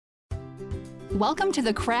Welcome to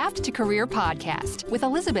the Craft to Career podcast with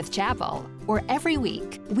Elizabeth Chappell, where every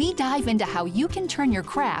week we dive into how you can turn your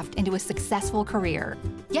craft into a successful career.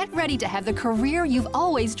 Get ready to have the career you've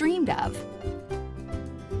always dreamed of.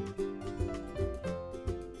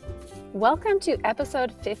 Welcome to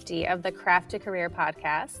episode 50 of the Craft to Career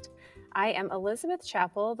podcast. I am Elizabeth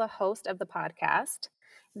Chappell, the host of the podcast.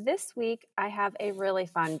 This week, I have a really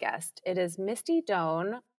fun guest. It is Misty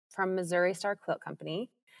Doan from Missouri Star Quilt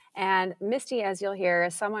Company. And Misty, as you'll hear,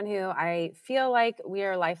 is someone who I feel like we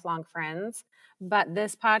are lifelong friends, but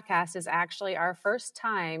this podcast is actually our first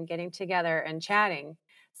time getting together and chatting.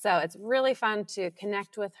 So it's really fun to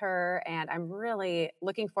connect with her, and I'm really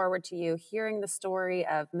looking forward to you hearing the story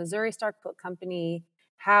of Missouri Star Quilt Company,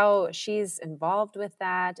 how she's involved with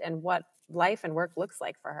that, and what life and work looks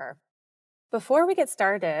like for her. Before we get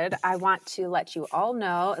started, I want to let you all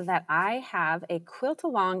know that I have a quilt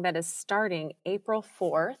along that is starting April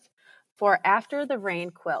 4th for After the Rain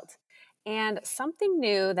quilt. And something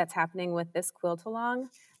new that's happening with this quilt along,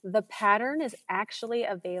 the pattern is actually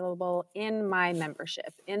available in my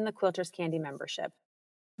membership, in the Quilters Candy membership.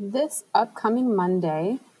 This upcoming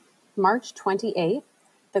Monday, March 28th,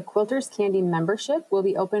 the Quilters Candy membership will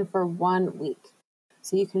be open for 1 week.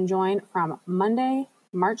 So you can join from Monday,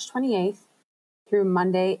 March 28th, through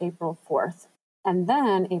Monday, April 4th. And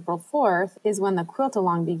then April 4th is when the quilt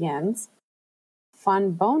along begins.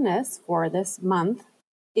 Fun bonus for this month,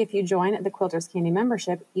 if you join the Quilters Candy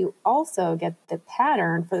membership, you also get the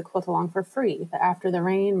pattern for the quilt along for free. The After the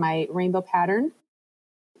Rain, my rainbow pattern.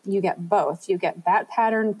 You get both. You get that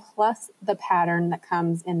pattern plus the pattern that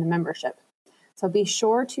comes in the membership. So be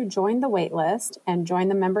sure to join the wait list and join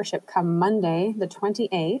the membership come Monday, the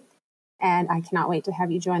 28th. And I cannot wait to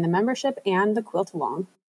have you join the membership and the quilt along.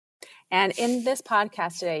 And in this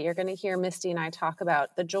podcast today, you're going to hear Misty and I talk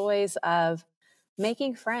about the joys of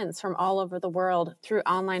making friends from all over the world through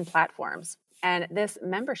online platforms. And this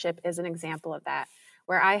membership is an example of that,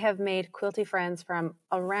 where I have made quilty friends from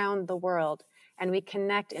around the world, and we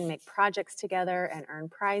connect and make projects together and earn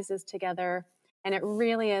prizes together. And it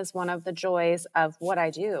really is one of the joys of what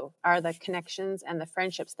I do, are the connections and the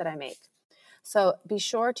friendships that I make. So be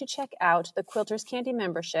sure to check out the Quilters Candy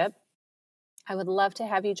membership. I would love to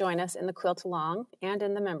have you join us in the quilt along and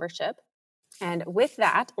in the membership. And with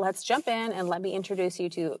that, let's jump in and let me introduce you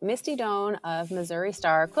to Misty Doan of Missouri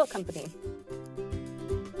Star Quilt Company.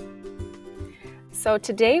 So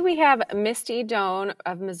today we have Misty Doan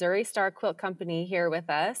of Missouri Star Quilt Company here with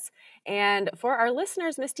us. And for our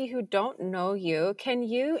listeners, Misty, who don't know you, can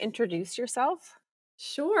you introduce yourself?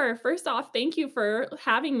 Sure. First off, thank you for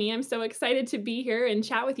having me. I'm so excited to be here and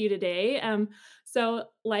chat with you today. So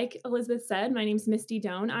like Elizabeth said, my name's Misty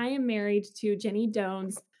Doan. I am married to Jenny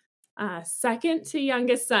Doan's second to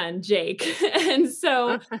youngest son, Jake. And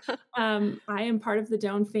so I am part of the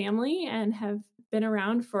Doan family and have been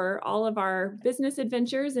around for all of our business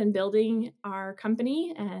adventures and building our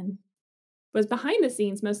company, and was behind the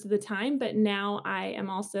scenes most of the time. But now I am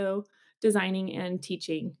also designing and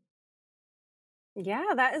teaching. Yeah,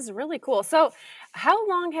 that is really cool. So how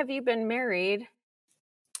long have you been married?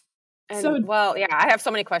 And well, yeah, I have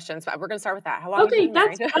so many questions, but we're going to start with that. How long have you been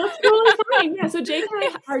married? That's totally fine. Yeah, so Jake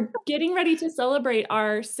and I are getting ready to celebrate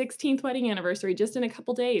our 16th wedding anniversary just in a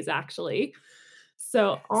couple days, actually.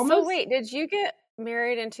 So almost. So wait, did you get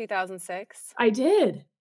married in 2006? I did.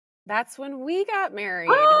 That's when we got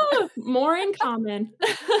married. Oh, more in common.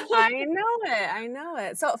 I know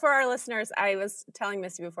it. So for our listeners, I was telling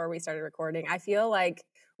Misty before we started recording, I feel like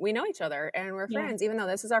we know each other and we're friends, even though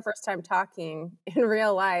this is our first time talking in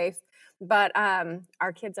real life. But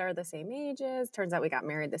our kids are the same ages. Turns out we got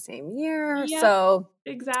married the same year. Yep, so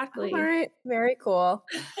exactly. All right, very cool.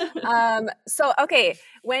 So okay,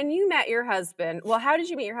 when you met your husband, well, how did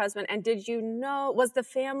you meet your husband? And did you know, was the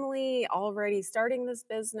family already starting this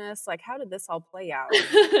business? Like, how did this all play out?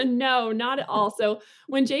 No, not at all. So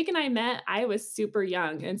when Jake and I met, I was super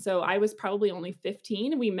young. And so I was probably only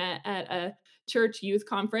 15. We met at a church youth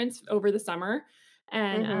conference over the summer,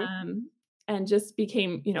 and just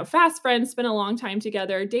became, fast friends, spent a long time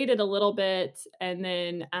together, dated a little bit, and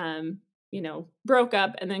then, broke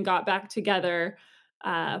up and then got back together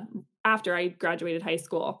after I graduated high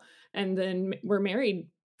school. And then we're married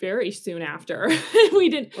very soon after. We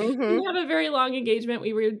didn't have a very long engagement.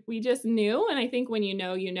 We just knew. And I think when you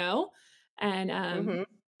know, you know. And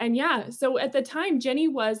yeah, so at the time, Jenny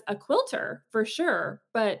was a quilter for sure,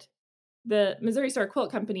 but the Missouri Star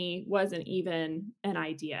Quilt Company wasn't even an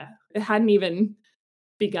idea. It hadn't even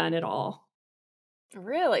begun at all.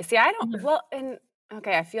 Really? See, I don't, well, and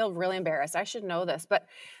okay, I feel really embarrassed. I should know this, but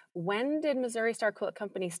when did Missouri Star Quilt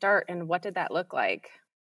Company start and what did that look like?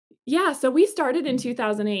 Yeah, so we started in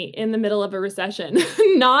 2008 in the middle of a recession.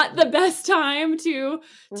 Not the best time to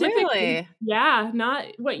typically, Really? yeah, not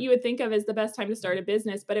what you would think of as the best time to start a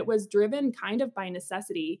business, but it was driven kind of by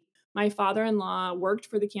necessity. My father-in-law worked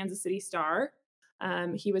for the Kansas City Star.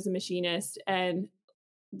 He was a machinist and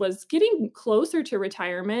was getting closer to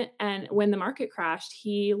retirement, and when the market crashed,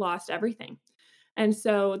 he lost everything. And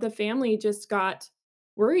so the family just got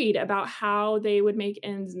worried about how they would make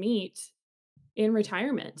ends meet in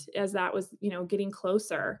retirement as that was, getting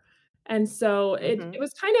closer. And so it Mhm.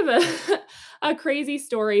 was kind of a a crazy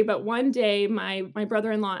story, but one day my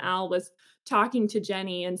brother-in-law Al was talking to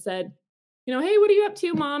Jenny and said, "Hey, what are you up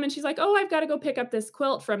to, mom?" And she's like, "Oh, I've got to go pick up this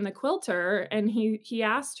quilt from the quilter." And he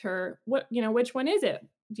asked her, which one is it?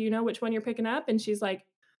 Do you know which one you're picking up?" And she's like,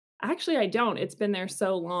 "Actually, I don't. It's been there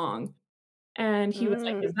so long." And he was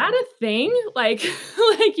like, "Is that Mhm. a thing? Like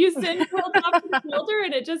like you send quilts off to the quilter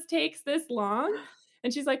and it just takes this long?"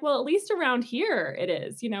 And she's like, "Well, at least around here it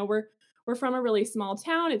is. We're from a really small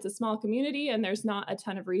town, it's a small community, and there's not a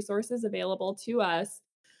ton of resources available to us."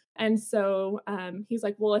 And so, he's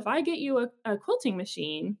like, "Well, if I get you a quilting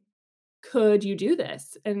machine, could you do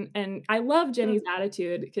this?" And I love Mm. Jenny's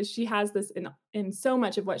attitude because she has this in so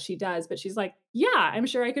much of what she does, but she's like, "Yeah, I'm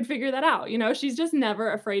sure I could figure that out." She's just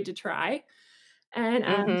never afraid to try. And,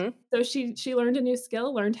 Mhm. so she learned a new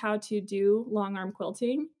skill, learned how to do long arm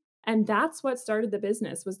quilting, and that's what started the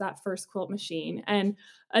business was that first quilt machine, and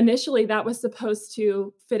initially, that was supposed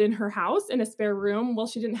to fit in her house in a spare room. Well,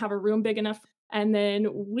 she didn't have a room big enough, and then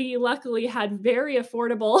we luckily had very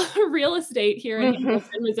affordable real estate here in Mhm.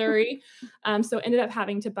 Hamilton, Missouri, so ended up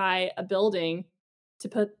having to buy a building to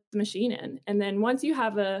put the machine in, and then once you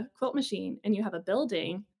have a quilt machine and you have a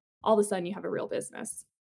building, all of a sudden you have a real business.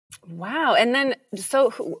 Wow, and then so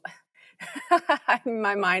who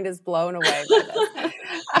my mind is blown away by this.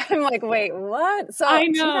 I'm like, "Wait, what?" So, I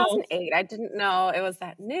know. 2008, I didn't know it was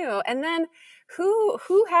that new, and then who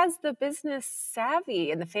has the business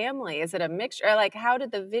savvy in the family? Is it a mixture or, like, how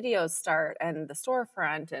did the videos start and the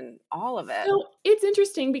storefront and all of it? So, it's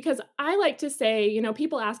interesting because I like to say,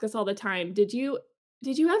 people ask us all the time, "Did you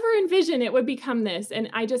ever envision it would become this?" And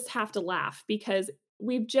I just have to laugh because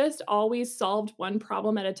we've just always solved one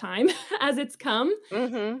problem at a time as it's come.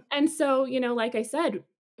 Mhm. And so, like I said,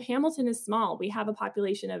 Hamilton is small. We have a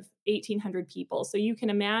population of 1,800 people. So you can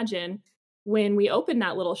imagine when we opened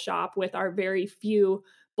that little shop with our very few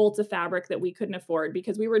bolts of fabric that we couldn't afford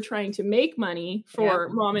because we were trying to make money Yep. for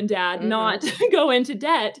mom and dad, not Mhm. go into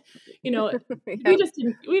debt. You know, we Yep. just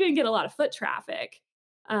we didn't get a lot of foot traffic.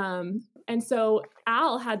 And so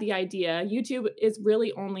Al had the idea. YouTube is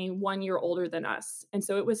really only 1 year older than us. And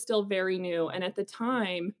so it was still very new. And at the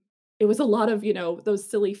time, it was a lot of, those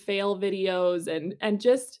silly fail videos and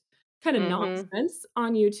just kind of Mhm. nonsense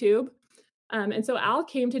on YouTube. And so Al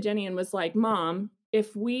came to Jenny and was like, "Mom,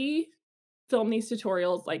 if we film these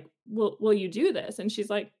tutorials, like, will you do this?" And she's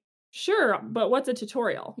like, "Sure, but what's a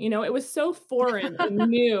tutorial?" It was so foreign and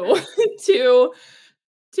new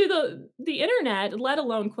to the internet, let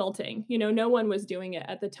alone quilting. No one was doing it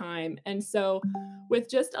at the time. And so with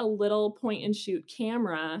just a little point and shoot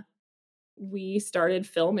camera, we started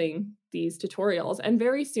filming these tutorials. And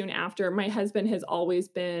very soon after, my husband has always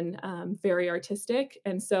been very artistic.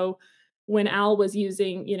 And so when Al was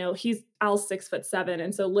using, Al's 6'7".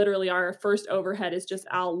 And so literally our first overhead is just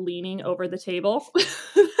Al leaning over the table.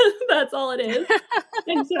 That's all it is.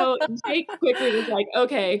 And so Jake quickly was like,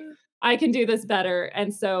 "Okay, I can do this better."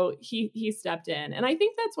 And so he stepped in. And I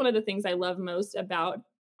think that's one of the things I love most about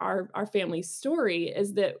our family's story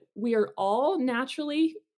is that we are all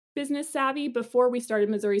naturally business savvy. Before we started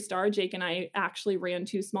Missouri Star, Jake and I actually ran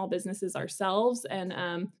 2 small businesses ourselves, and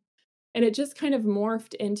it just kind of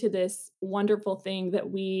morphed into this wonderful thing that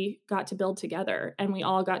we got to build together, and we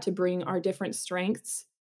all got to bring our different strengths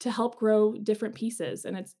to help grow different pieces,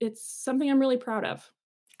 and it's something I'm really proud of.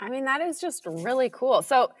 I mean, that is just really cool.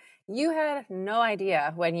 So, you had no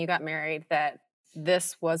idea when you got married that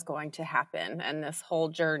this was going to happen and this whole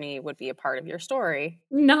journey would be a part of your story.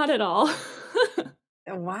 Not at all.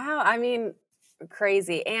 Wow, I mean,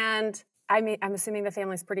 crazy. And I mean, I'm assuming the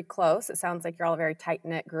family's pretty close. It sounds like you're all a very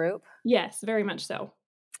tight-knit group. Yes, very much so.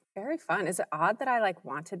 Very fun. Is it odd that I like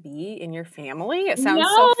want to be in your family? It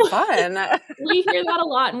sounds so No! fun. We hear that a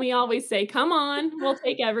lot, and we always say, "Come on, we'll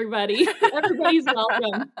take everybody. Everybody's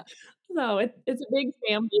welcome." So it's a big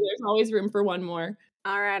family, there's always room for one more.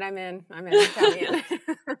 All right, I'm in. I'm in. Count me in.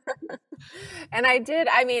 And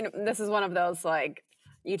I mean, this is one of those like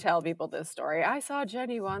you tell people this story. I saw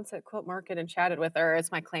Jenny once at Quilt Market and chatted with her.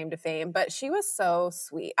 It's my claim to fame, but she was so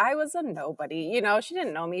sweet. I was a nobody, she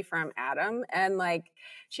didn't know me from Adam. And like,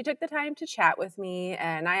 she took the time to chat with me,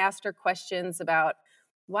 and I asked her questions about,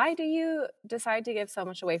 why do you decide to give so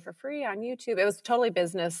much away for free on YouTube? It was totally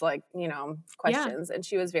business, questions. And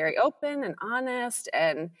she was very open and honest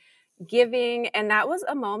and giving. And that was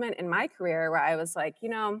a moment in my career where I was like,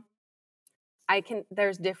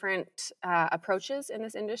 there's different approaches in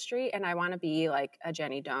this industry, and I want to be like a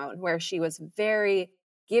Jenny Doan, where she was very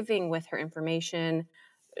giving with her information,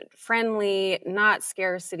 friendly, not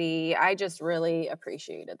scarcity. I just really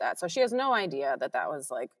appreciated that. So she has no idea that was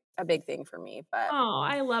like a big thing for me, but Oh,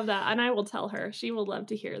 I love that. And I will tell her. She will love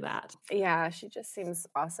to hear that. yeah, she just seems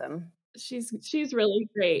awesome. She's really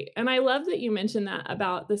great. And I love that you mentioned that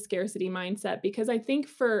about the scarcity mindset, because I think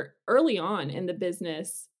for early on in the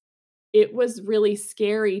business, it was really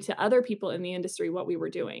scary to other people in the industry what we were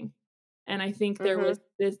doing. And I think there was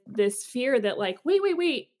this fear that like,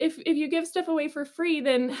 wait, if you give stuff away for free,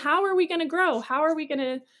 then how are we going to grow? How are we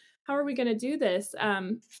going to do this?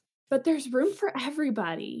 But there's room for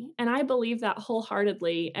everybody. And I believe that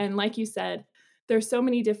wholeheartedly. And like you said, there's so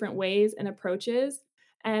many different ways and approaches.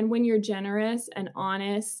 And when you're generous and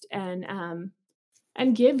honest and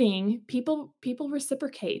giving, people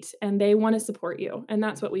reciprocate and they want to support you. And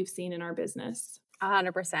that's what we've seen in our business.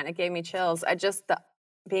 100%. It gave me chills.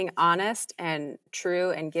 Being honest and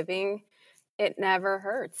true and giving, it never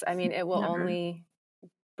hurts. I mean, it will only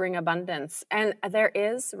bring abundance, and there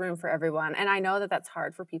is room for everyone. And I know that that's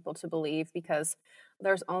hard for people to believe, because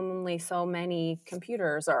there's only so many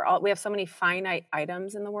computers, we have so many finite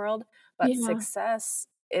items in the world, but success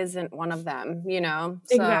isn't one of them,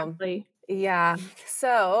 Exactly. Yeah.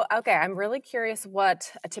 So, okay, I'm really curious what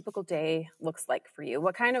a typical day looks like for you.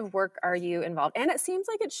 What kind of work are you involved? And it seems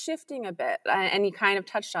like it's shifting a bit. And you kind of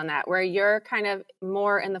touched on that, where you're kind of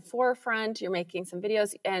more in the forefront. You're making some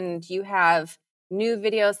videos, and you have new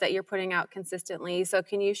videos that you're putting out consistently. So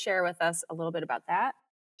can you share with us a little bit about that?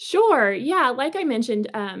 Sure. Yeah. Like I mentioned,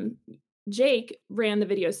 Jake ran the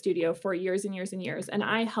video studio for years and years and years. And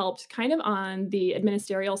I helped kind of on the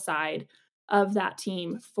administrative side of that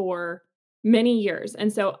team for many years.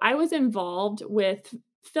 And so I was involved with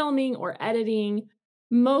filming or editing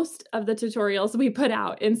most of the tutorials we put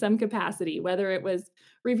out in some capacity, whether it was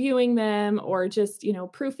reviewing them or just,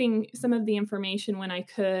 proofing some of the information when I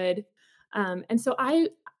could. And so I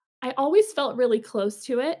always felt really close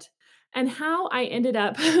to it. And how I ended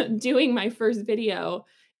up doing my first video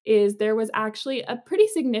is there was actually a pretty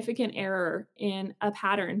significant error in a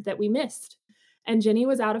pattern that we missed. And Jenny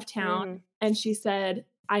was out of town and she said,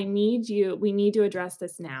 we need to address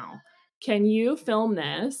this now. Can you film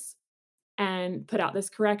this and put out this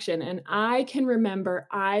correction? And I can remember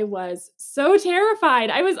I was so terrified.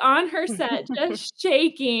 I was on her set just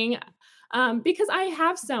shaking because I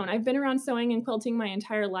have sewn. I've been around sewing and quilting my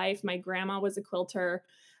entire life. My grandma was a quilter.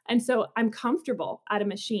 And so I'm comfortable at a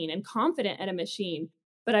machine and confident at a machine,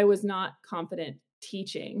 but I was not confident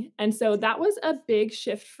teaching. And so that was a big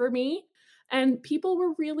shift for me. And people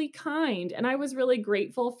were really kind. And I was really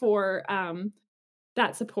grateful for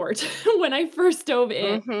that support when I first dove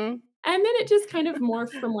in. And then it just kind of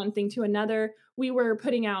morphed from one thing to another. We were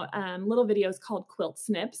putting out little videos called Quilt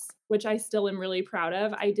Snips, which I still am really proud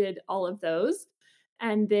of. I did all of those.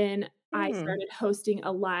 And then I started hosting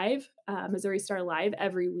a live, Missouri Star Live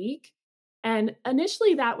every week. And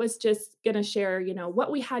initially that was just going to share,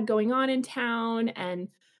 what we had going on in town and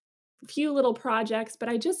a few little projects. But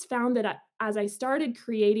I just found that as I started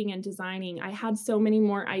creating and designing, I had so many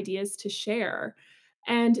more ideas to share.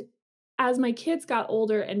 And as my kids got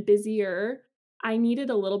older and busier, I needed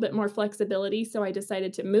a little bit more flexibility. So I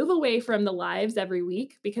decided to move away from the lives every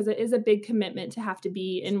week, because it is a big commitment to have to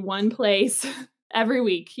be in one place every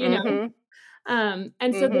week, And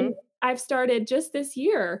so then I've started just this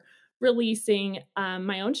year releasing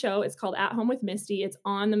my own show. It's called At Home with Misty. It's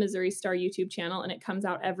on the Missouri Star YouTube channel, and it comes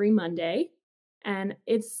out every Monday. And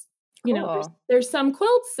it's, there's some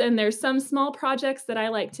quilts and there's some small projects that I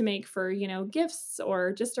like to make for, gifts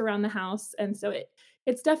or just around the house. And so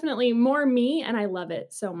it's definitely more me, and I love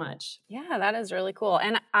it so much. Yeah, that is really cool.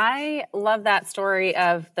 And I love that story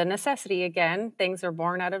of the necessity. Again, things are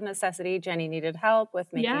born out of necessity. Jenny needed help with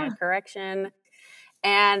making a correction,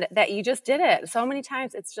 and that you just did it. So many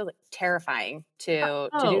times it's just terrifying to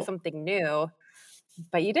do something new,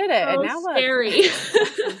 but you did it. So and now scary.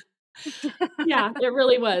 Yeah, it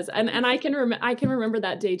really was, and I can remember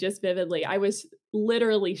that day just vividly. I was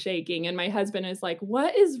literally shaking, and my husband is like,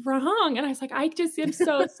 "What is wrong?" And I was like, "I just am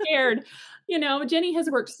so scared." Jenny has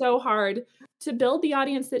worked so hard to build the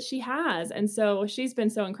audience that she has, and so she's been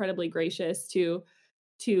so incredibly gracious to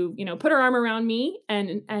put her arm around me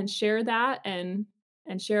and share that and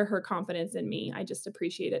share her confidence in me. I just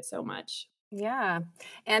appreciate it so much. Yeah.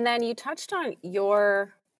 And then you touched on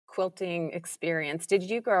your quilting experience. Did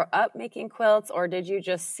you grow up making quilts or did you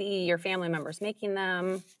just see your family members making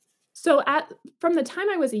them? So from the time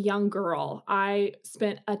I was a young girl, I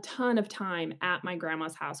spent a ton of time at my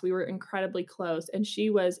grandma's house. We were incredibly close, and she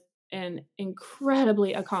was an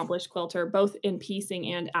incredibly accomplished quilter, both in piecing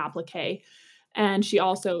and applique. And she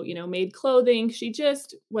also, made clothing. She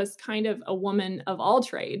just was kind of a woman of all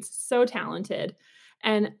trades, so talented.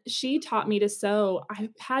 And she taught me to sew. I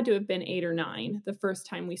had to have been 8 or 9 the first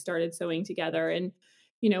time we started sewing together. And,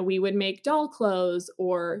 we would make doll clothes,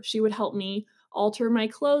 or she would help me alter my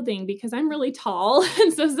clothing because I'm really tall.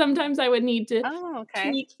 And so sometimes I would need to Oh,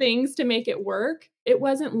 okay. tweak things to make it work. It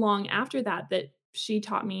wasn't long after that that she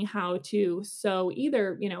taught me how to sew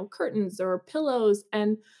either, curtains or pillows.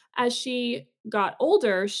 And as she got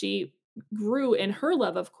older, she grew in her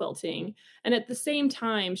love of quilting. And at the same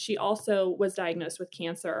time, she also was diagnosed with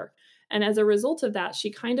cancer. And as a result of that,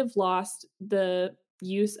 she kind of lost the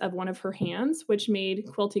use of one of her hands, which made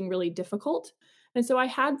quilting really difficult. And so I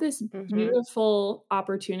had this Mhm. beautiful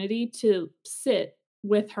opportunity to sit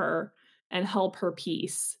with her and help her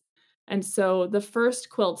piece. And so the first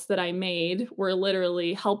quilts that I made were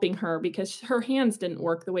literally helping her because her hands didn't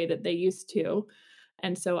work the way that they used to.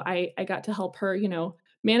 And so I got to help her,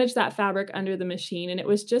 manage that fabric under the machine, and it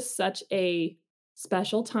was just such a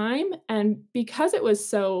special time, and because it was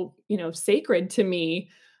so, sacred to me,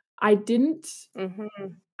 I didn't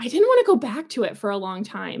Mhm. I didn't wanna go back to it for a long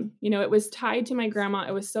time. It was tied to my grandma,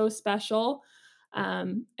 it was so special,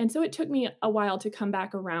 and so it took me a while to come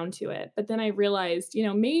back around to it, but then I realized,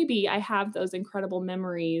 maybe I have those incredible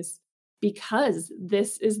memories because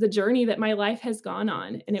this is the journey that my life has gone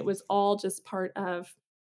on, and it was all just part of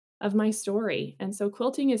my story, and so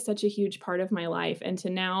quilting is such a huge part of my life, and to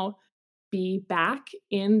now be back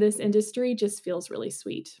in this industry just feels really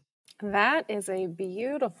sweet. That is a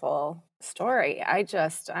beautiful story.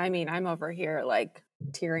 I mean, I'm over here like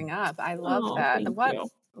tearing up. I love Oh, that. thank What you.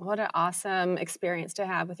 what an awesome experience to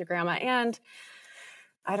have with your grandma. And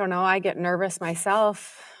I don't know, I get nervous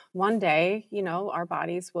myself. One day, our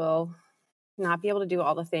bodies will not be able to do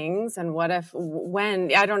all the things. And what if,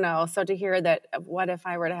 when, I don't know. So to hear that, what if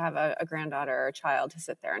I were to have a granddaughter or a child to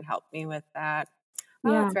sit there and help me with that?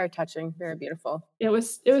 Oh, Yeah. it's very touching, very beautiful. It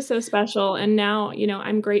was so special, and now,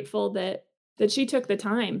 I'm grateful that she took the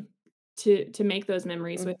time to make those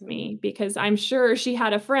memories with Hmm. me because I'm sure she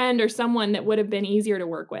had a friend or someone that would have been easier to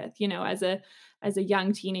work with, as a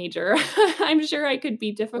young teenager. I'm sure I could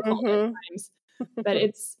be difficult at Hmm. times, but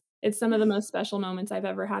it's some of the most special moments I've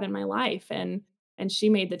ever had in my life, and she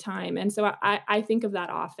made the time, and so I think of that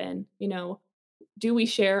often, do we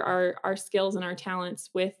share our skills and our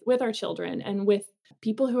talents with our children and with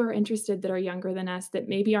people who are interested that are younger than us that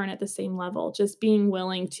maybe aren't at the same level? Just being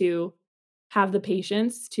willing to have the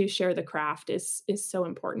patience to share the craft is so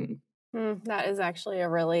important. That is actually a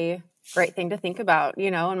really great thing to think about.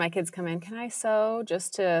 When my kids come in, can I sew?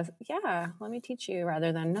 Just to, yeah, let me teach you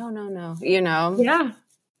rather than no, no, no. Yeah,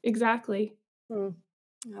 exactly. Hmm,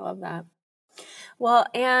 I love that. Well,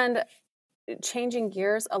 and changing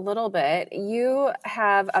gears a little bit, you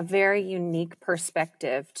have a very unique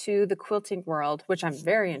perspective to the quilting world, which I'm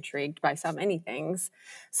very intrigued by so many things.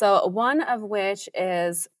 So, one of which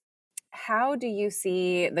is, how do you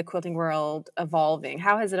see the quilting world evolving?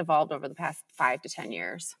 How has it evolved over the past 5 to 10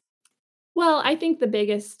 years? Well, I think the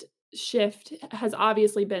biggest shift has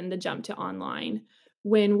obviously been the jump to online.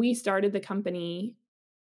 When we started the company,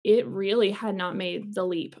 it really had not made the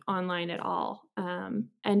leap online at all,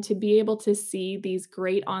 and to be able to see these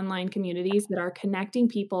great online communities that are connecting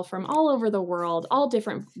people from all over the world, all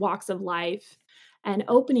different walks of life, and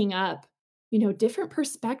opening up, different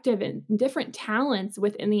perspective and different talents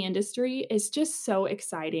within the industry is just so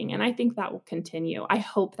exciting, and I think that will continue. I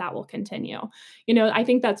hope that will continue. I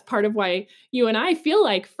think that's part of why you and I feel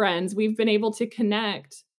like friends. We've been able to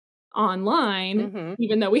connect online Hmm.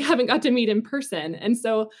 even though we haven't got to meet in person, and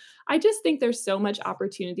so I just think there's so much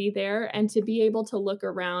opportunity there, and to be able to look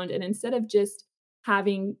around and instead of just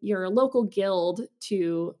having your local guild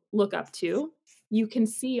to look up to, you can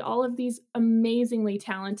see all of these amazingly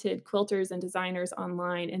talented quilters and designers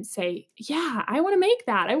online and say, "Yeah, I wanna make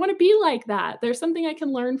that. I wanna be like that. There's something I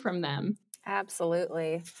can learn from them."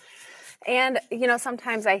 Absolutely. And,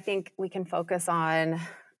 sometimes I think we can focus on,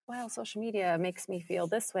 well, social media makes me feel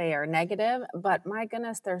this way or negative, but my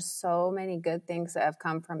goodness, there's so many good things that have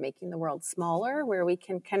come from making the world smaller where we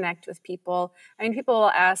can connect with people. I mean, people will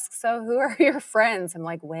ask, so who are your friends? I'm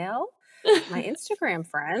like, well, my Instagram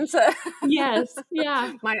friends, Yes.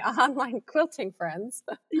 Yeah, my online quilting friends,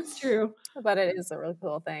 it's true. but it is a really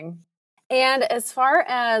cool thing. And as far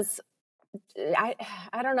as I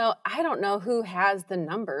I don't know who has the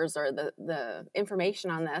numbers or the information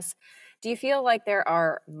on this. Do you feel like there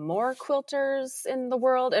are more quilters in the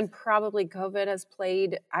world, and probably COVID has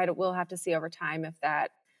played? We'll have to see over time if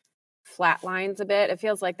that flatlines a bit. It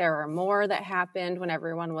feels like there were more that happened when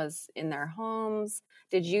everyone was in their homes.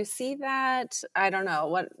 Did you see that? I don't know.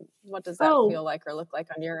 What does that Oh, feel like or look like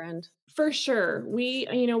on your end? for sure. We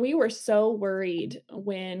were so worried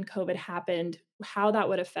when COVID happened, how that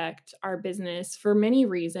would affect our business for many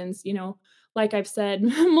reasons. Like I've said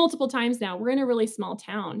multiple times now, we're in a really small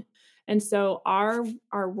town. And so our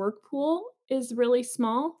work pool is really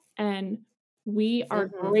small, and we are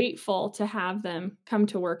Mhm. grateful to have them come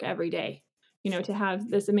to work every day. To have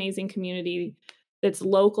this amazing community that's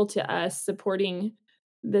local to us supporting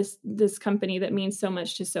this company that means so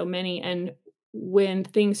much to so many. And when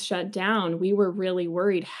things shut down, we were really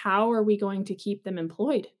worried, how are we going to keep them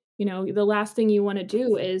employed? The last thing you want to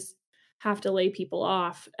do is have to lay people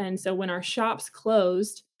off. And so when our shops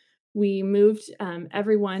closed, we moved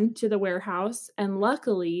everyone to the warehouse. And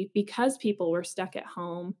luckily, because people were stuck at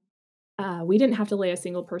home, we didn't have to lay a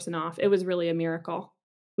single person off. It was really a miracle.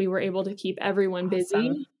 We were able to keep everyone Awesome.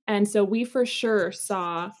 busy, and so we for sure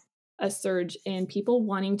saw a surge in people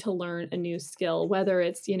wanting to learn a new skill, whether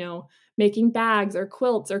it's, making bags or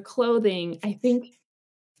quilts or clothing. I think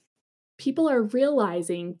people are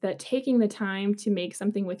realizing that taking the time to make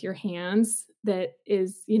something with your hands that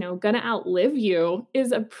is, gonna outlive you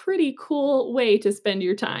is a pretty cool way to spend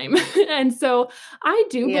your time. And so I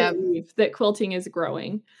do Yep. believe that quilting is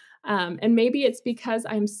growing. And maybe it's because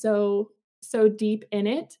I'm so deep in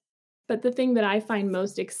it. But the thing that I find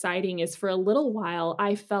most exciting is for a little while,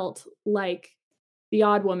 I felt like the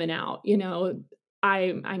odd woman out.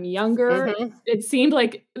 I'm younger. Mhm. It seemed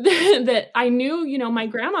like that I knew, my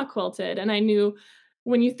grandma quilted, and I knew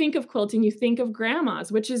when you think of quilting, you think of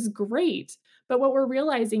grandmas, which is great. But what we're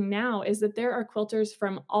realizing now is that there are quilters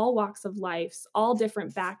from all walks of lives, all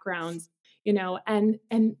different backgrounds,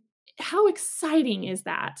 and how exciting is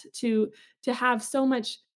that to have so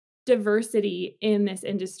much diversity in this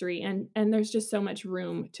industry, and there's just so much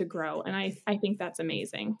room to grow, and I think that's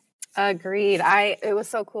amazing. Agreed. It was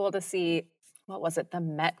so cool to see, what was it, the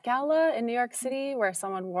Met Gala in New York City where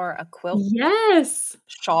someone wore a quilt Yes.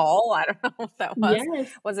 shawl? I don't know what that was.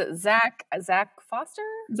 Yes. Was it Zach Foster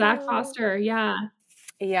Zach who Foster, yeah.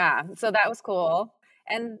 Yeah, so that was cool.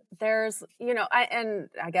 And there's,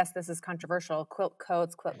 I guess this is controversial, quilt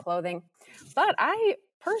coats, quilt clothing, but I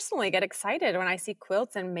personally get excited when I see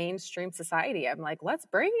quilts in mainstream society. I'm like, let's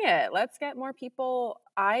bring it. Let's get more people's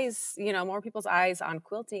eyes on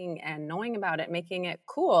quilting and knowing about it, making it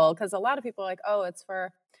cool. Because a lot of people are like, oh, it's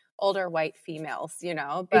for older white females,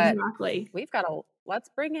 but Exactly. let's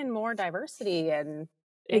bring in more diversity and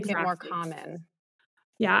make it more Exactly. common.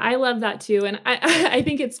 Yeah, I love that too, and I I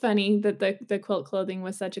think it's funny that the quilt clothing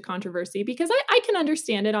was such a controversy because I can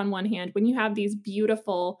understand it on one hand. When you have these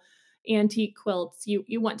beautiful antique quilts,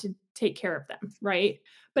 you want to take care of them, right?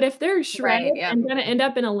 But if they're shredded Right. Yep. and gonna end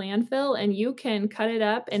up in a landfill and you can cut it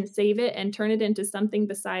up and save it and turn it into something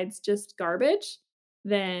besides just garbage,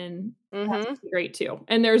 then that's Hmm. great too,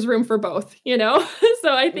 and there's room for both,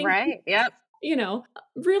 So I think Right. Yep.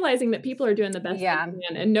 realizing that people are doing the best they Yeah.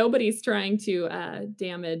 can and nobody's trying to,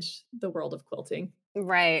 damage the world of quilting.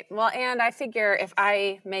 Right. Well, and I figure if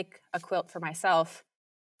I make a quilt for myself,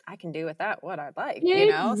 I can do with that what I'd like. So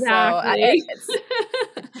Exactly. it's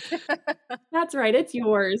That's right, it's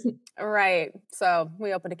yours. right. So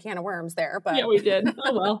we opened a can of worms there, Yeah, but we did.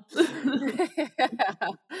 Oh, well.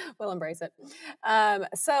 we'll embrace it.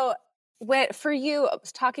 So, for you,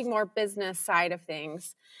 talking more business side of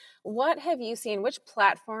things, what have you seen? Which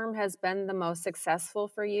platform has been the most successful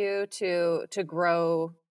for you to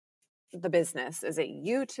grow the business? Is it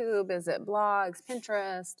YouTube? Is it blogs,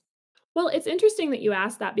 Pinterest? Well, it's interesting that you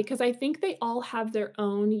asked that because I think they all have their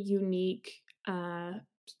own unique,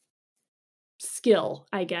 skill,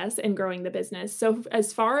 I guess, in growing the business. So,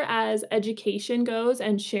 as far as education goes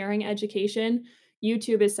and sharing education,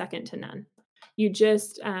 YouTube is second to none. You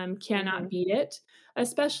just cannot Mhm. beat it,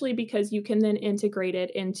 especially because you can then integrate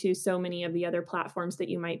it into so many of the other platforms that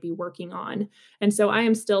you might be working on. And so I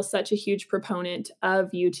am still such a huge proponent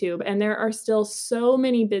of YouTube. And there are still so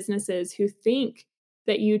many businesses who think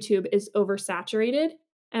that YouTube is oversaturated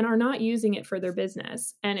and are not using it for their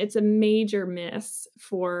business. And it's a major miss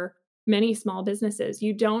for many small businesses.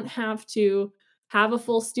 You don't have to have a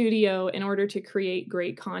full studio in order to create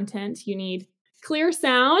great content. You need clear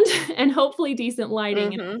sound and hopefully decent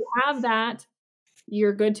lighting. And if Mm-hmm. you have that,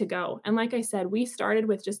 you're good to go. And like I said, we started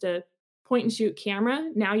with just a point and shoot camera.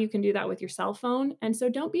 Now you can do that with your cell phone. And so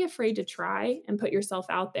don't be afraid to try and put yourself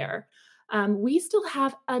out there. We still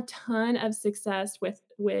have a ton of success with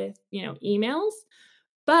emails,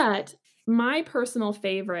 but my personal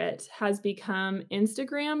favorite has become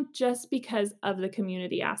Instagram just because of the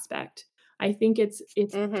community aspect. I think it's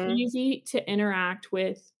Mm-hmm. easy to interact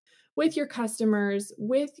with your customers,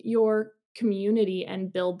 with your community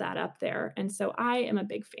and build that up there. And so I am a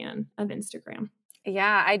big fan of Instagram.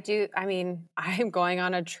 Yeah, I do. I mean, I'm going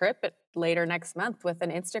on a trip later next month with an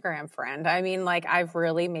Instagram friend. I mean, like I've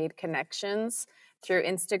really made connections through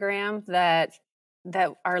Instagram that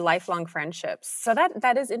are lifelong friendships. So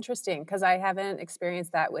that is interesting because I haven't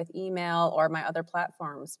experienced that with email or my other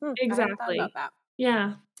platforms. I hadn't thought about Exactly. that.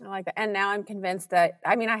 Yeah, I like that. And now I'm convinced that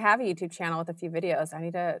I mean, I have a YouTube channel with a few videos. I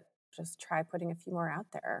need to just try putting a few more out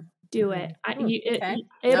there. do it. Okay. All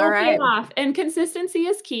It'll pay right. off. And consistency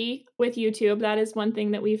is key with YouTube. That is one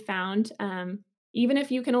thing that we've found. Even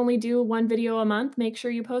if you can only do one video a month, make sure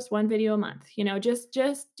you post one video a month. Just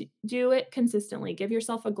do it consistently. Give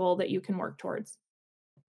yourself a goal that you can work towards.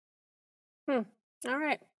 Hmm. All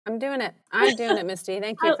right. I'm doing it. I'm doing it, Misty.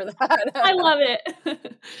 Thank you I for I that. love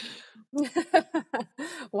it.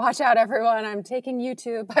 Watch out, everyone. I'm taking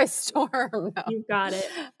YouTube by storm. No. You've got it.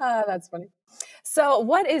 That's funny. So,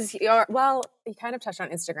 what is well, you kind of touched on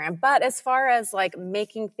Instagram, but as far as like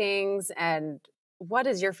making things and what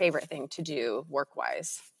is your favorite thing to do work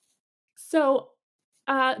wise? So,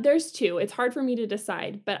 there's 2. It's hard for me to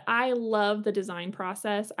decide, but I love the design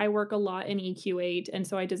process. I work a lot in EQ8, and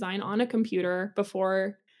so I design on a computer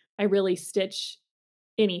before I really stitch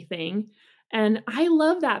anything. And I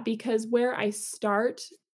love that because where I start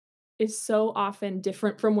is so often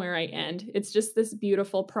different from where I end. It's just this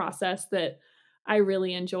beautiful process that I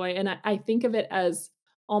really enjoy. And I think of it as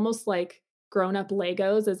almost like grown up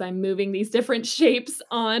Legos as I'm moving these different shapes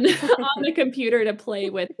on, on the computer to play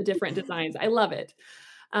with the different designs. I love it.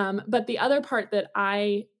 But the other part that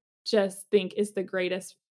I just think is the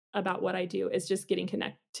greatest about what I do is just getting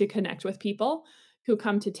connect with people who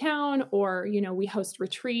come to town or, we host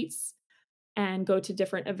retreats and go to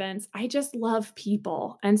different events. I just love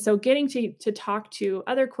people. And so getting to talk to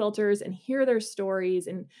other quilters and hear their stories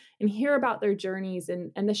and hear about their journeys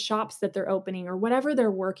and the shops that they're opening or whatever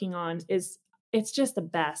they're working on it's just the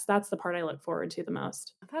best. That's the part I look forward to the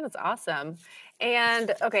most. That is awesome.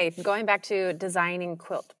 And okay, going back to designing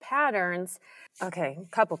quilt patterns. Okay, a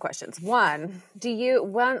couple questions. One,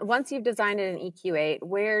 once you've designed it in EQ8,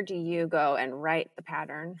 where do you go and write the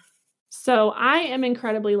pattern? So I am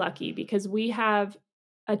incredibly lucky because we have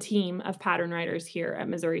a team of pattern writers here at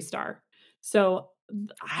Missouri Star. So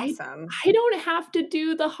I Awesome. I don't have to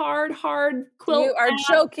do the hard quilt You are math.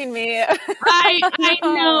 joking me. I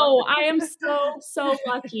No. know. I am so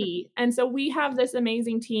lucky. And so we have this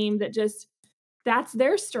amazing team that just that's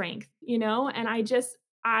their strength, and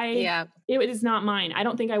Yeah. it is not mine. I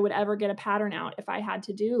don't think I would ever get a pattern out if I had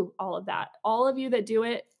to do all of that. All of you that do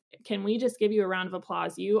it, can we just give you a round of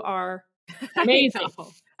applause? You are I amazing. know.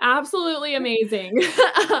 Absolutely amazing.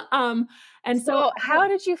 And so So how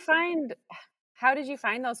did you find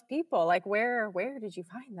those people? Like where did you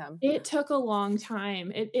find them? it took a long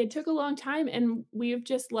time. It took a long time, and we've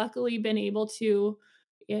just luckily been able to,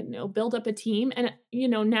 build up a team. And,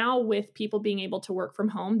 now with people being able to work from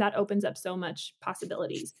home, that opens up so much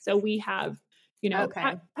possibilities. So we have,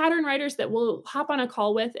 Okay. pattern writers that we'll hop on a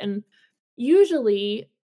call with, and usually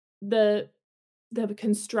the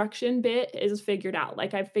construction bit is figured out.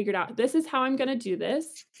 Like I've figured out this is how I'm going to do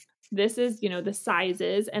this. This is, the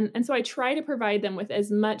sizes. And so I try to provide them with as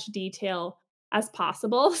much detail as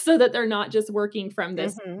possible so that they're not just working from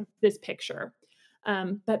Mhm. this picture.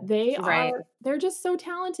 But Right. they're just so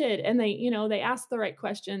talented and they ask the right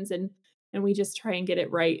questions and we just try and get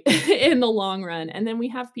it right in the long run. And then we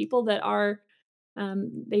have people that are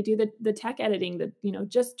they do the tech editing,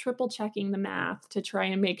 just triple checking the math to try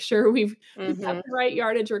and make sure we've got Mhm. the right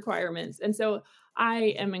yardage requirements. And so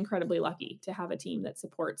I am incredibly lucky to have a team that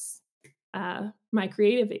supports my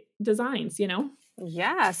creative designs.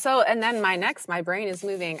 Yeah. So, and then my brain is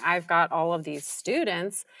moving. I've got all of these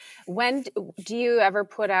students. When do you ever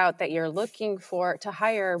put out that you're looking to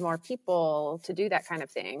hire more people to do that kind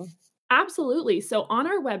of thing? Absolutely. So on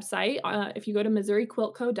our website, if you go to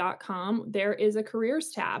MissouriQuiltCo.com, there is a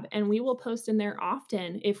careers tab, and we will post in there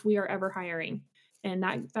often if we are ever hiring. And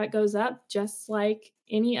that goes up just like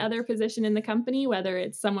any other position in the company, whether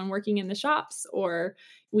it's someone working in the shops or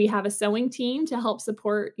we have a sewing team to help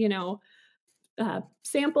support,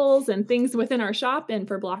 samples and things within our shop and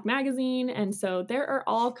for Block Magazine. And so there are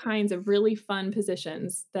all kinds of really fun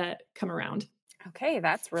positions that come around. Okay,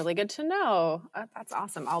 that's really good to know. That's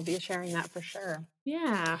awesome. I'll be sharing that for sure.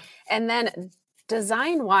 Yeah. And then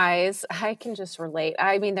design wise, I can just relate.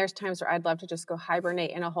 I mean, there's times where I'd love to just go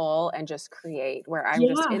hibernate in a hole and just create, where I'm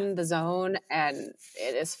just Yeah. in the zone and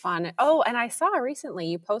it is fun. Oh, and I saw recently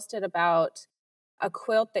you posted about a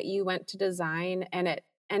quilt that you went to design and it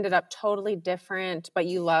ended up totally different, but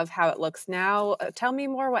you love how it looks now. Tell me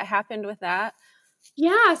more what happened with that.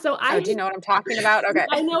 Yeah. So Oh, do you know what I'm talking about? Okay.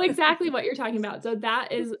 I know exactly what you're talking about. So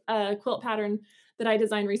that is a quilt pattern that I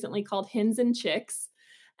designed recently called Hens and Chicks.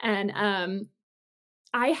 And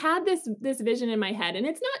I had this vision in my head, and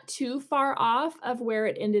it's not too far off of where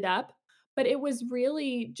it ended up, but it was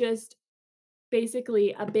really just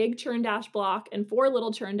basically a big churn dash block and 4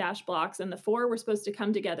 little churn dash blocks, and the 4 were supposed to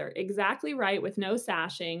come together exactly right with no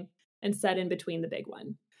sashing and set in between the big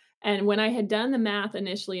one. And when I had done the math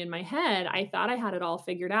initially in my head, I thought I had it all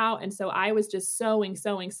figured out, and so I was just sewing,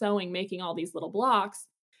 sewing, sewing, making all these little blocks.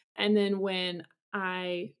 And then when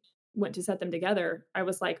I went to set them together, I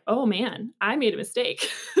was like, "Oh man, I made a mistake.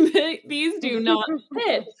 These do not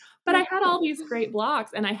fit." But I had all these great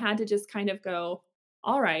blocks, and I had to just kind of go,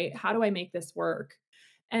 all right, how do I make this work?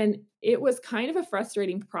 And it was kind of a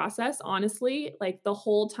frustrating process, honestly. Like the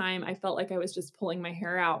whole time, I felt like I was just pulling my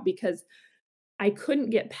hair out because I couldn't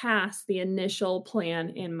get past the initial plan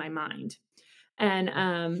in my mind. And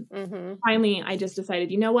finally, I just decided,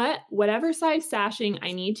 you know what? Whatever size sashing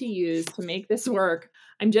I need to use to make this work,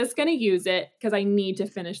 I'm just going to use it because I need to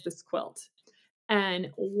finish this quilt. And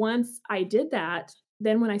once I did that,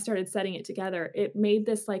 then when I started setting it together, it made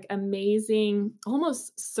this like amazing,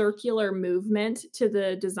 almost circular movement to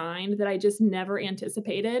the design that I just never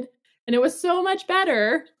anticipated. And it was so much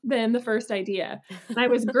better than the first idea. And I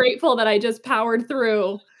was grateful that I just powered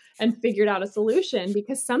through and figured out a solution,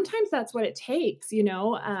 because sometimes that's what it takes,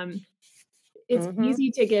 it's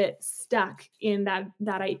easy to get stuck in that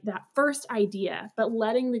first idea, but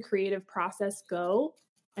letting the creative process go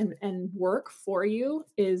and work for you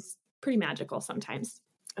is pretty magical sometimes.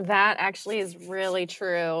 That actually is really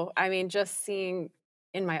true. I mean, just seeing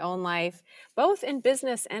in my own life, both in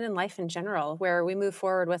business and in life in general, where we move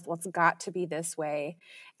forward with what's got to be this way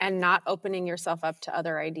and not opening yourself up to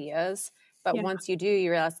other ideas. But Yeah, once you do, you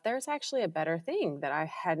realize there's actually a better thing that I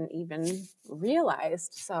hadn't even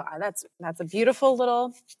realized. So that's a beautiful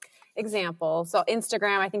little example. So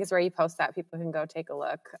Instagram, I think, is where you post that. People can go take a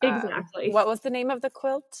look. exactly. What was the name of the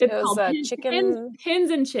quilt? It It's was called a Hens hens chicken. hens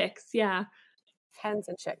and Chicks, yeah. Hens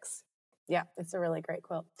and Chicks. Yeah, it's a really great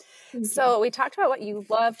quilt. Thank you. So we talked about what you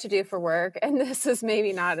love to do for work, and this is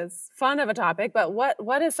maybe not as fun of a topic, but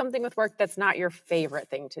what is something with work that's not your favorite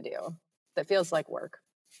thing to do that feels like work?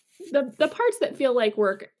 The parts that feel like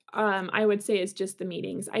work, I would say is just the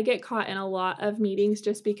meetings. I get caught in a lot of meetings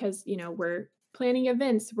just because, we're planning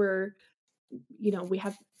events, we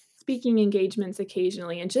have speaking engagements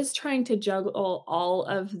occasionally, and just trying to juggle all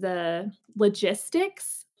of the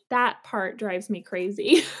logistics, that part drives me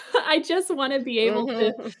crazy. I just want to be able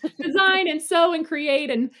to Mhm. design and sew and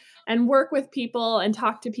create and work with people and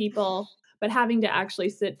talk to people, but having to actually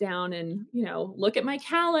sit down and, look at my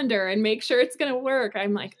calendar and make sure it's going to work,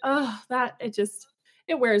 I'm like, oh,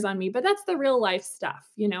 it wears on me. But that's the real life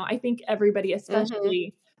stuff. I think everybody, Mhm.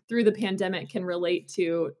 especially through the pandemic, can relate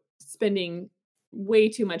to spending way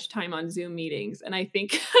too much time on Zoom meetings, and I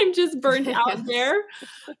think I'm just burnt out Yes. there.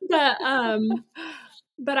 But,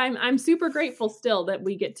 but I'm super grateful still that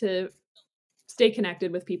we get to stay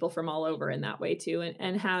connected with people from all over in that way too,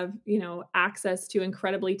 and have, access to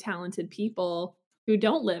incredibly talented people who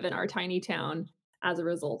don't live in our tiny town as a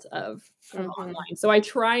result of Mhm. online. So I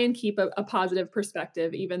try and keep a positive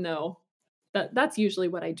perspective, even though that's usually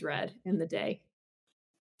what I dread in the day.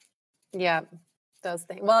 Yeah, those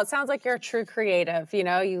things. Well, it sounds like you're a true creative.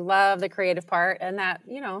 You love the creative part, and that,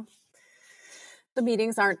 the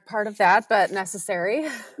meetings aren't part of that, but necessary.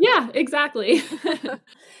 Yeah, exactly.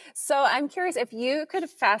 So I'm curious, if you could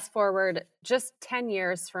fast forward just 10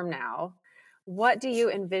 years from now, what do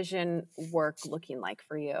you envision work looking like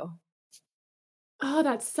for you? Oh,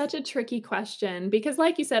 that's such a tricky question because,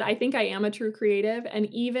 like you said, I think I am a true creative, and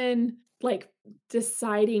even like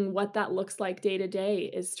deciding what that looks like day to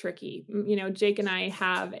day is tricky. Jake and I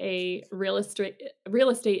have a real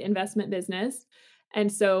estate investment business,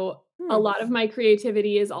 And so a Hmm. lot of my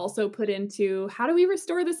creativity is also put into how do we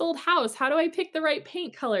restore this old house? How do I pick the right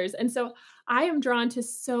paint colors? And so I am drawn to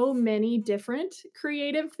so many different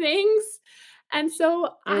creative things. And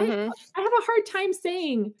so Mm-hmm. I have a hard time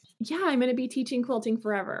saying, yeah, I'm going to be teaching quilting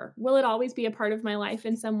forever. Will it always be a part of my life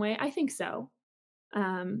in some way? I think so.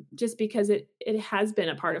 Just because it has been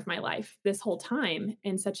a part of my life this whole time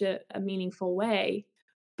in such a meaningful way.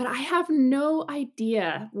 But I have no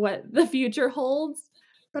idea what the future holds,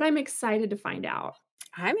 but I'm excited to find out.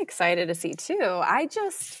 I'm excited to see too. I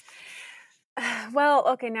just, well,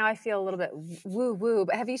 okay, now I feel a little bit woo woo,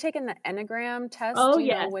 but have you taken the Enneagram test? Oh, Do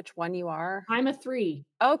you know yes, which one you are? I'm a 3.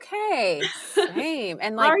 Okay, same.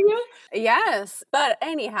 And Are like, you? yes, but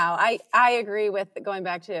anyhow, I agree with going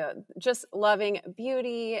back to just loving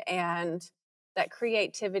beauty and that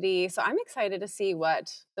creativity. So I'm excited to see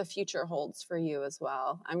what the future holds for you as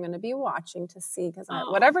well. I'm going to be watching to see because Oh,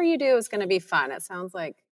 whatever you do is going to be fun. It sounds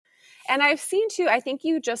like. And I've seen too, I think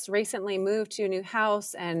you just recently moved to a new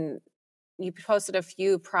house and you posted a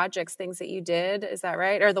few projects, things that you did. Is that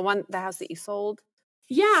right? Or the house that you sold?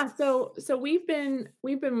 yeah, so we've been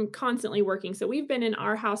constantly working. So we've been in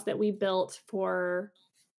our house that we built for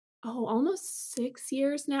almost 6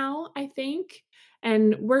 years now, I think,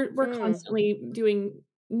 and we're Mm, constantly doing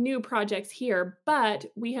new projects here, but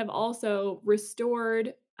we have also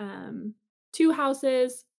restored, 2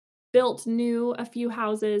 houses, built new a few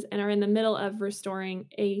houses, and are in the middle of restoring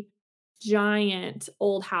a giant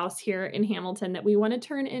old house here in Hamilton that we wanna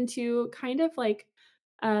turn into kind of like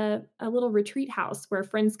a little retreat house where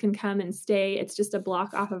friends can come and stay. It's just a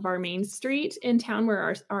block off of our main street in town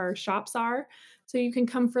where our shops are, so you can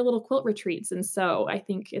come for little quilt retreats, and so I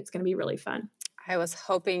think it's gonna be really fun. I was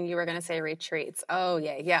hoping you were going to say retreats. Oh,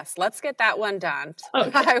 yeah. Yes. Let's get that one done.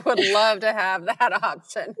 Okay. I would love to have that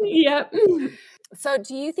option. Yep. So,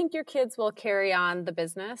 do you think your kids will carry on the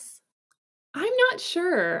business? I'm not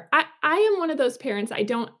sure. I am one of those parents, I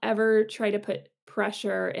don't ever try to put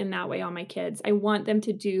pressure in that way on my kids. I want them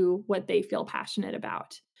to do what they feel passionate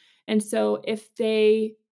about. And so if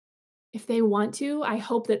they want to, I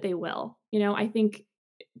hope that they will. I think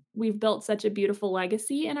we've built such a beautiful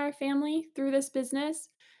legacy in our family through this business,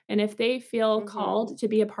 and if they feel Hmm. called to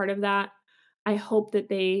be a part of that, I hope that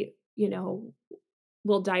they,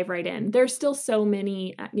 will dive right in. There's still so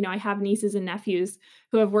many, I have nieces and nephews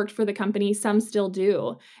who have worked for the company, some still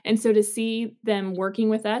do, and so to see them working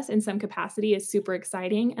with us in some capacity is super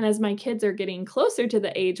exciting, and as my kids are getting closer to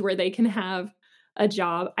the age where they can have a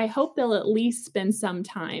job, I hope they'll at least spend some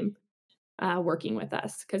time, working with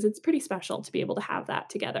us because it's pretty special to be able to have that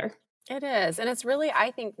together. It is. And it's really, I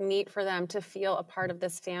think, neat for them to feel a part of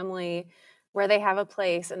this family where they have a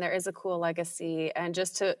place and there is a cool legacy and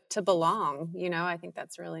just to belong, I think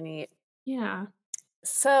that's really neat. Yeah.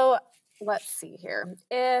 So let's see here.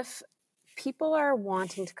 If people are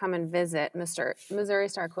wanting to come and visit Mr. Missouri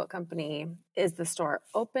Star Quilt Company, is the store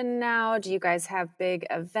open now? Do you guys have big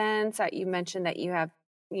events? You mentioned that you have,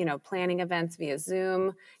 planning events via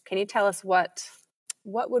Zoom. Can you tell us what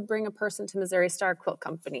would bring a person to Missouri Star Quilt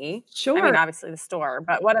Company? I mean, Sure. obviously the store,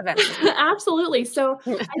 but what events would you Absolutely. So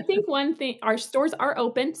I think one thing, our stores are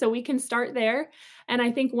open, so we can start there. And I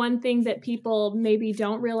think one thing that people maybe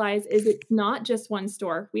don't realize is it's not just one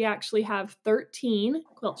store. We actually have 13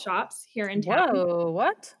 quilt shops here in town. Whoa,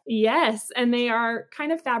 what? Yes, and they are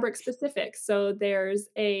kind of fabric specific. So there's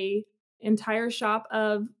a entire shop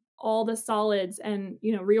of all the solids and,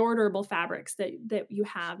 reorderable fabrics that you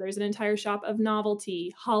have. There's an entire shop of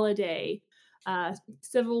novelty, holiday, uh,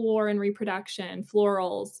 Civil War and reproduction,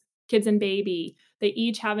 florals, kids and baby. They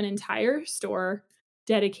each have an entire store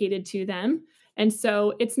dedicated to them. And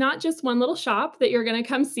so it's not just one little shop that you're going to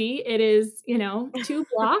come see. It is, 2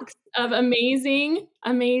 blocks of amazing,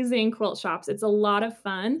 amazing quilt shops. It's a lot of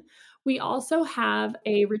fun. We also have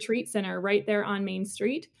a retreat center right there on Main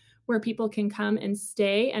Street where people can come and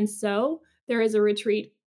stay and sew. There is a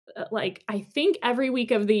retreat, like, I think every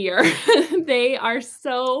week of the year. They are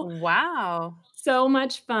Wow. so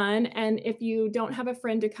much fun, and if you don't have a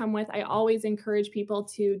friend to come with, I always encourage people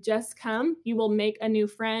to just come. You will make a new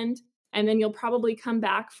friend, and then you'll probably come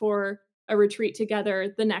back for a retreat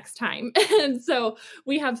together the next time. And so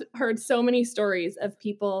we have heard so many stories of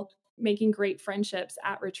people making great friendships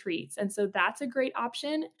at retreats, and so that's a great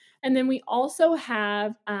option. And then we also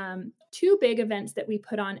have, 2 big events that we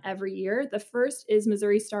put on every year. The first is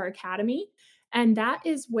Missouri Star Academy, and that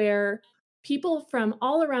is where people from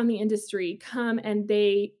all around the industry come and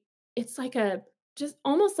it's like a just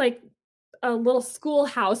almost like a little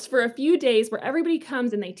schoolhouse for a few days where everybody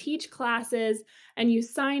comes and they teach classes and you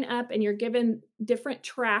sign up and you're given different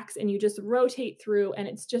tracks and you just rotate through and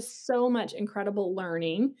it's just so much incredible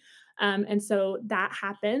learning. And so that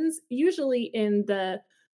happens usually in the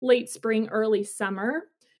late spring, early summer.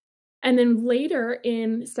 And then later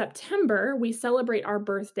in September, we celebrate our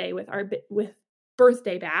birthday with with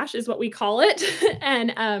birthday bash is what we call it.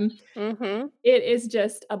 And it is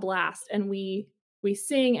just a blast. And we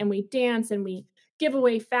sing and we dance and we give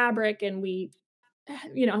away fabric and we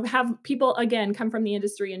have people again come from the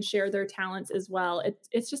industry and share their talents as well.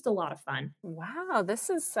 It's just a lot of fun. Wow,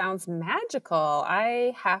 sounds magical.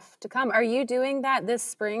 I have to come. Are you doing that this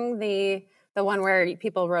spring? The one where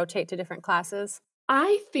people rotate to different classes?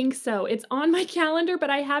 I think so. It's on my calendar, but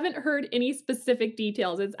I haven't heard any specific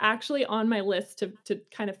details. It's actually on my list to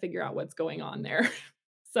kind of figure out what's going on there.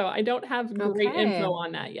 So I don't have great Okay. info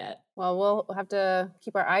on that yet. Well, we'll have to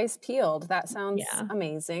keep our eyes peeled. That sounds Yeah.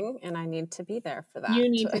 amazing, and I need to be there for You that.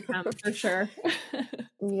 need to come for sure.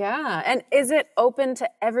 Yeah. And is it open to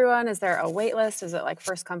everyone? Is there a wait list? Is it like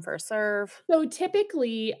first come, first serve? So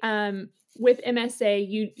typically, with MSA,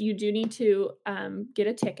 you do need to get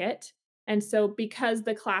a ticket. And so because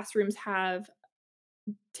the classrooms have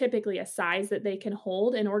typically a size that they can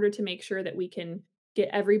hold in order to make sure that we can get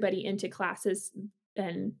everybody into classes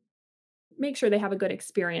and make sure they have a good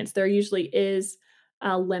experience. There usually is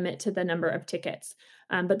a limit to the number of tickets.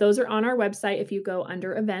 But those are on our website. If you go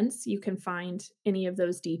under events, you can find any of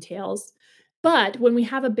those details. But when we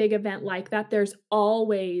have a big event like that, there's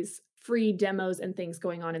always free demos and things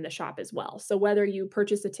going on in the shop as well. So whether you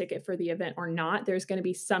purchase a ticket for the event or not, there's going to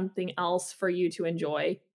be something else for you to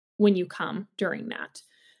enjoy when you come during that.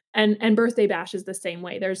 And Birthday Bash is the same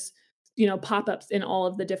way. There's pop-ups in all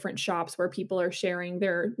of the different shops where people are sharing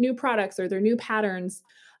their new products or their new patterns,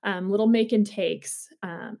 little make and takes,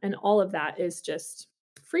 and all of that is just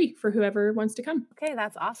free for whoever wants to come. Okay,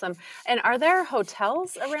 that's awesome. And are there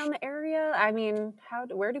hotels around the area? I mean,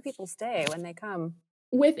 where do people stay when they come?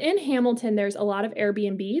 Within Hamilton, there's a lot of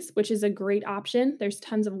Airbnbs, which is a great option. There's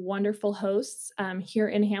tons of wonderful hosts here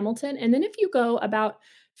in Hamilton. And then if you go about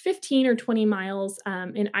 15 or 20 miles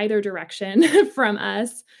in either direction from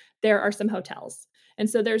us, there are some hotels. And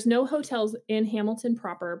so there's no hotels in Hamilton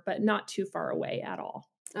proper, but not too far away at all.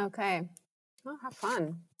 Okay. Well, have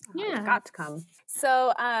fun. Yeah. I've got to come.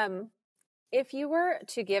 So, if you were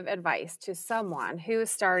to give advice to someone who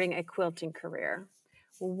is starting a quilting career,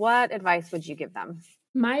 what advice would you give them?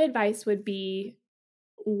 My advice would be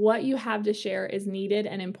what you have to share is needed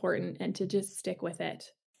and important and to just stick with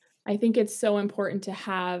it. I think it's so important to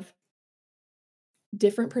have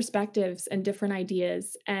different perspectives and different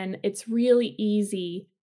ideas. And it's really easy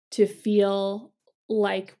to feel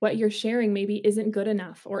like what you're sharing maybe isn't good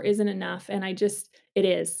enough or isn't enough. And it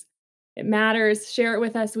is. It matters. Share it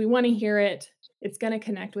with us. We want to hear it. It's going to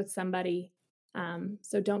connect with somebody.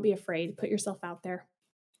 So don't be afraid. Put yourself out there.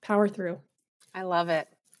 Power through. I love it.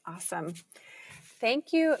 Awesome.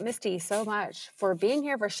 Thank you, Misty, so much for being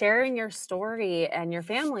here, for sharing your story and your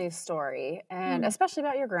family's story, and especially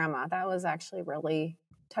about your grandma. That was actually really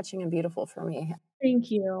touching and beautiful for me.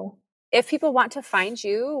 Thank you. If people want to find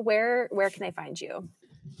you, where can they find you?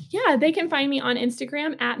 Yeah, they can find me on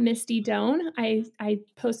Instagram at Misty Doan. I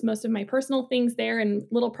post most of my personal things there and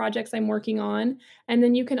little projects I'm working on. And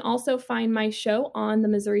then you can also find my show on the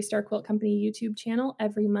Missouri Star Quilt Company YouTube channel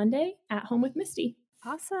every Monday at Home with Misty.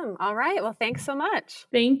 Awesome. All right. Well, thanks so much.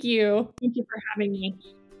 Thank you. Thank you for having me.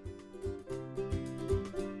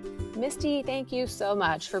 Misty, thank you so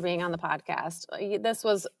much for being on the podcast. This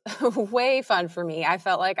was way fun for me. I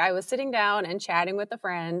felt like I was sitting down and chatting with a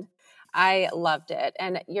friend. I loved it.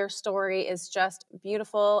 And your story is just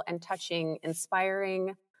beautiful and touching,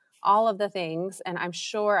 inspiring, all of the things. And I'm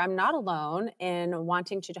sure I'm not alone in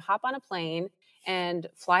wanting to hop on a plane and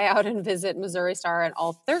fly out and visit Missouri Star and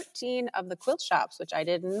all 13 of the quilt shops, which I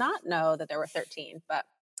did not know that there were 13, but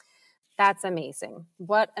that's amazing.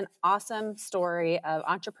 What an awesome story of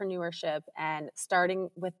entrepreneurship and starting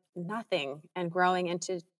with nothing and growing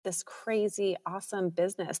into this crazy, awesome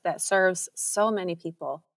business that serves so many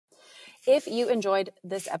people. If you enjoyed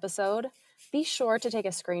this episode, be sure to take a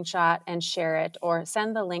screenshot and share it or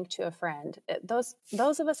send the link to a friend. Those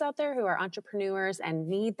of us out there who are entrepreneurs and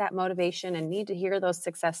need that motivation and need to hear those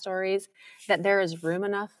success stories, that there is room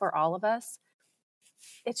enough for all of us.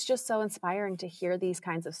 It's just so inspiring to hear these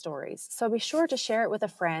kinds of stories. So be sure to share it with a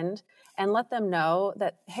friend and let them know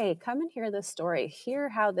that, hey, come and hear this story. Hear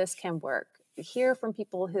how this can work. Hear from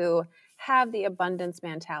people who have the abundance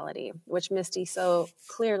mentality, which Misty so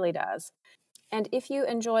clearly does. And if you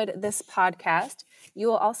enjoyed this podcast, you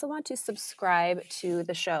will also want to subscribe to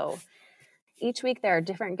the show. Each week, there are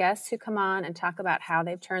different guests who come on and talk about how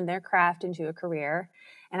they've turned their craft into a career.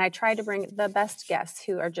 And I try to bring the best guests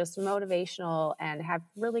who are just motivational and have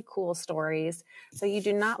really cool stories. So you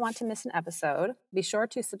do not want to miss an episode. Be sure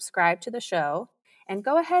to subscribe to the show and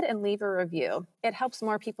go ahead and leave a review. It helps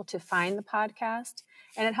more people to find the podcast,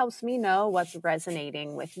 and it helps me know what's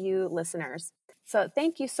resonating with you listeners. So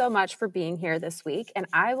thank you so much for being here this week, and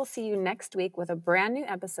I will see you next week with a brand new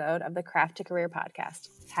episode of the Craft to Career podcast.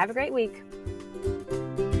 Have a great week.